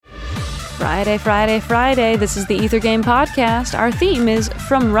Friday, Friday, Friday. This is the Ether Game Podcast. Our theme is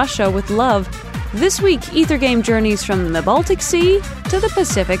From Russia with Love. This week, Ether Game journeys from the Baltic Sea to the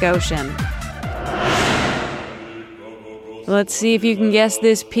Pacific Ocean. Let's see if you can guess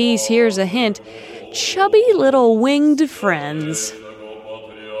this piece. Here's a hint. Chubby little winged friends.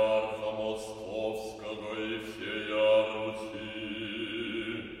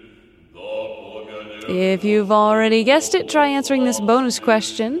 If you've already guessed it, try answering this bonus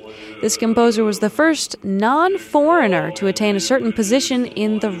question. This composer was the first non-foreigner to attain a certain position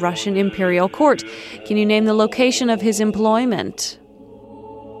in the Russian imperial court. Can you name the location of his employment?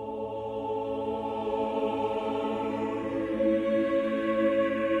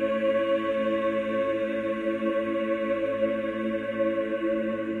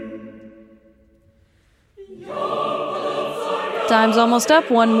 Time's almost up.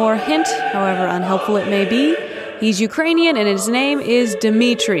 One more hint, however unhelpful it may be. He's Ukrainian and his name is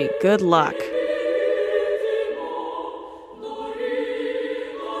Dmitry. Good luck.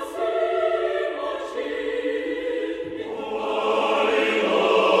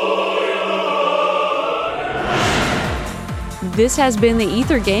 This has been the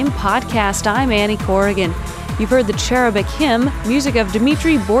Ether Game Podcast. I'm Annie Corrigan. You've heard the Cherubic Hymn, music of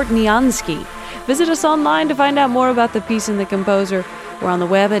Dmitry Bortniansky. Visit us online to find out more about the piece and the composer. We're on the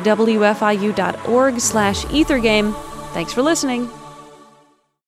web at wfiu.org/ethergame. Thanks for listening.